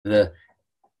The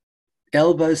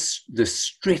elbows, the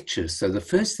stretches. So the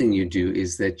first thing you do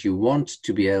is that you want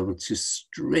to be able to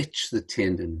stretch the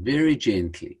tendon very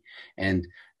gently. And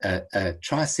a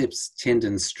triceps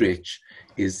tendon stretch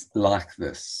is like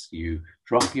this. You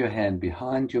drop your hand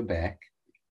behind your back,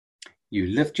 you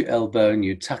lift your elbow and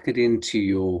you tuck it into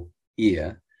your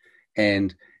ear.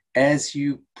 And as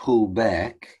you pull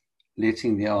back,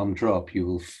 letting the arm drop, you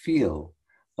will feel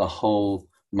the whole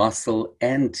muscle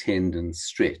and tendon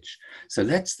stretch. So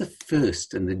that's the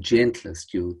first and the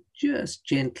gentlest. You'll just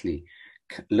gently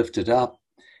lift it up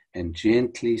and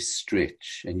gently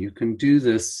stretch. And you can do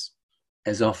this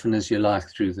as often as you like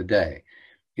through the day.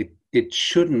 It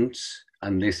shouldn't,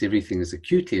 unless everything is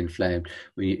acutely inflamed,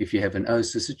 if you have an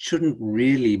osis, it shouldn't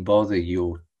really bother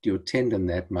your tendon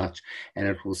that much, and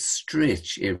it will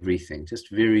stretch everything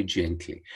just very gently.